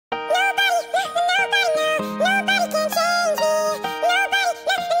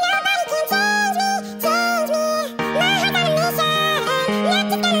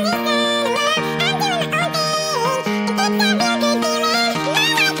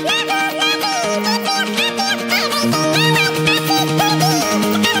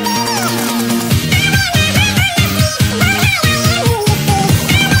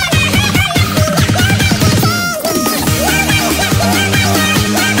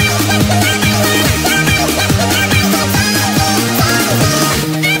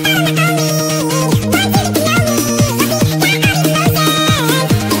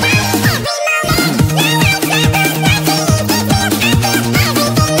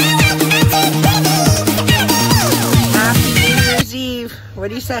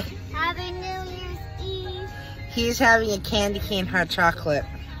you say? Happy New Year's Eve. He's having a candy cane hot chocolate.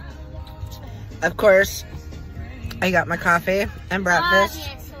 Of course, I got my coffee and breakfast.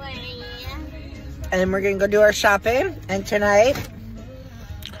 Obviously. And we're gonna go do our shopping. And tonight,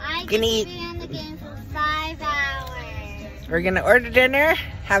 I gonna eat. be on the game for 5 hours. We're gonna order dinner,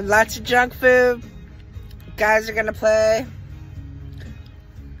 have lots of junk food. Guys are gonna play.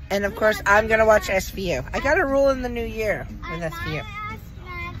 And of course, I'm gonna watch SVU. I got a rule in the new year with SVU. I asked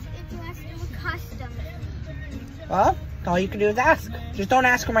Max if he wants to do a custom. Well, all you can do is ask. Just don't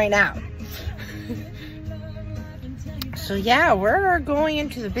ask him right now. So yeah, we're going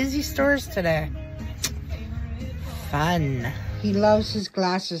into the busy stores today. Fun. He loves his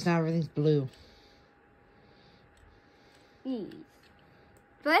glasses now. Everything's blue. Do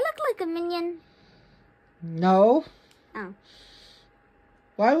I look like a minion? No. Oh.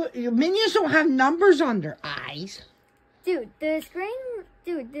 Why would your minions don't have numbers on their eyes? The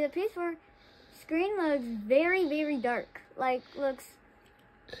PS4 screen looks very, very dark. Like, looks...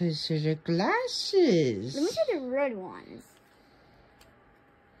 Because they're the glasses. Let me see the red ones.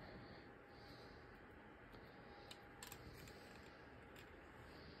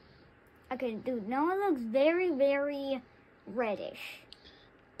 Okay, dude, no one looks very, very reddish.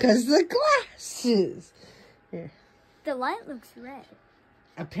 Because the glasses. Here. The light looks red.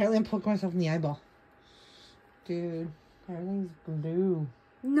 Apparently I'm poking myself in the eyeball. Dude, everything's blue.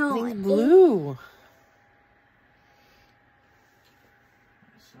 No, Everything's blue.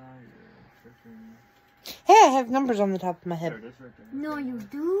 Hey, I have numbers on the top of my head. No, you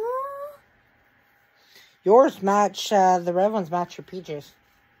do? Yours match, the red ones match your peaches.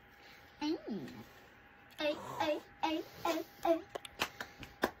 Hey. Hey.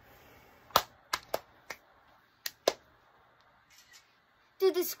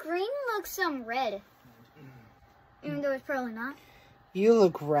 Dude, the screen looks red. Even though it's probably not. You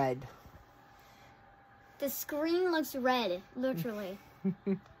look red. The screen looks red, literally.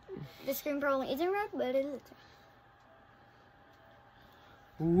 The screen probably isn't red, but it looks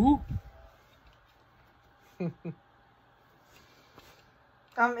red. Ooh.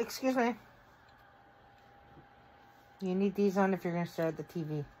 Excuse me. You need these on if you're going to stare at the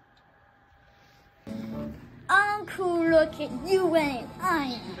TV. I'm cool looking. You ain't.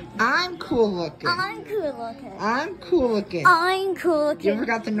 I'm cool looking. I'm cool looking. I'm cool looking. I'm cool looking. You ever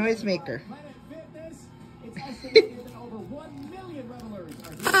got the noisemaker?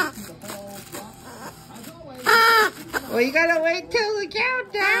 Well, you gotta wait till the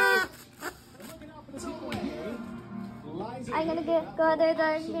countdown. I'm gonna go there,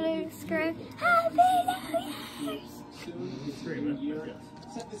 I'm gonna scream, Happy New Year's!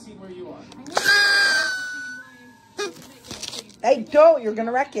 Hey, don't! You're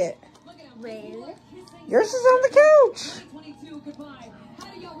gonna wreck it. Really? Yours is on the couch.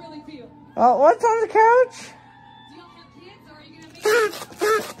 Oh, what's on the couch?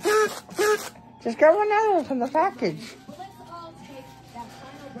 Just grab another one from the package.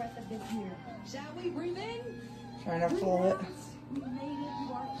 Trying to pull it. You made it.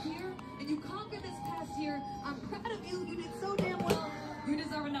 You are here, and you conquered this past year. I'm proud of you. You did so damn well. You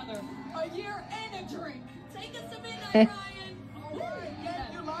deserve another. A year and a drink. Take us to midnight, Ryan. All right,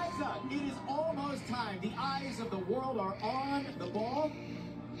 get your lights up. It is almost time. The eyes of the world are on the ball.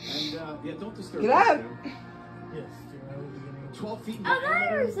 And, yeah, don't disturb Get up. Yes, 12 feet in Oh,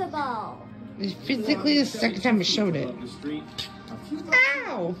 there's a ball. It's physically the second time I showed it.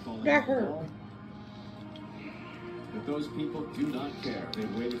 Ow! That hurt. But those people do not care.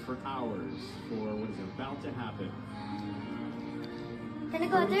 They've waited for hours for what is about to happen. Can I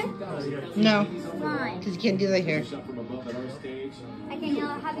go there? No, Fine. because you can't do that here. I can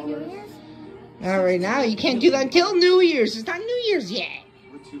yell Happy New Year's? Not right now. You can't do that until New Year's. It's not New Year's yet.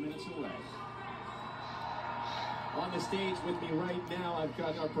 We're 2 minutes away. On the stage with me right now, I've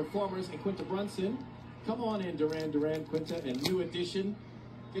got our performers and Quinta Brunson. Come on in, Duran Duran, Quinta, and New Edition.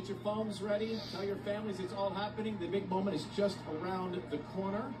 Get your phones ready. Tell your families it's all happening. The big moment is just around the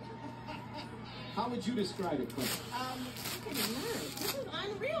corner. How would you describe it, Quinta? This is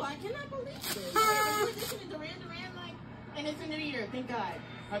unreal. I cannot believe this. New Edition and Duran Duran, and it's a new year. Thank God.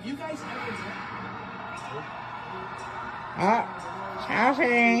 Have you guys ever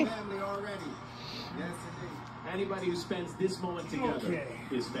Coffee. family already? Yes, indeed. Anybody who spends this moment together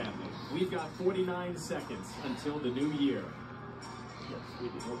is family. We've got 49 seconds until the new year. Yes, we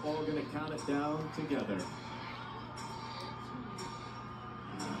do. We're all going to count it down together.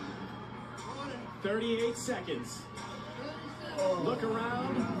 38 seconds. Look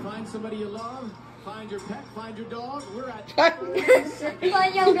around, find somebody you love, find your pet, find your dog. We're at 30 seconds.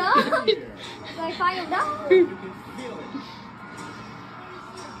 Find your dog? Like, find your dog? You can feel it.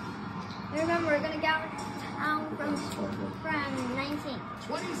 Remember, we're gonna count down from 19.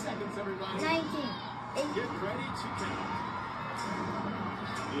 20 seconds, everybody. 19. Get ready to count.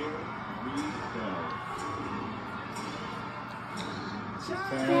 Here we go.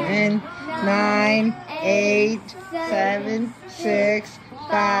 10, 9, 8, 7, 6,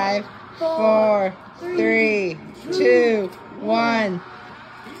 5, 4, 3, 2, 1.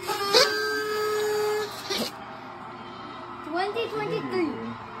 2023.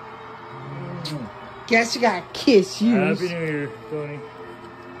 Guess you got kiss you. Happy New Year, Tony.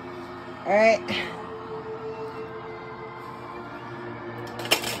 Alright.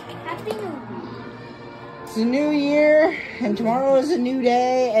 Happy New Year. It's a new year, and tomorrow is a new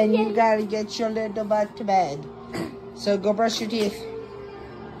day, and you gotta get your little butt to bed. So go brush your teeth.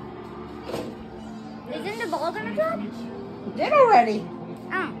 Isn't the ball gonna drop? Did already.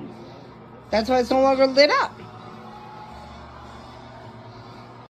 Oh. That's why it's no longer lit up.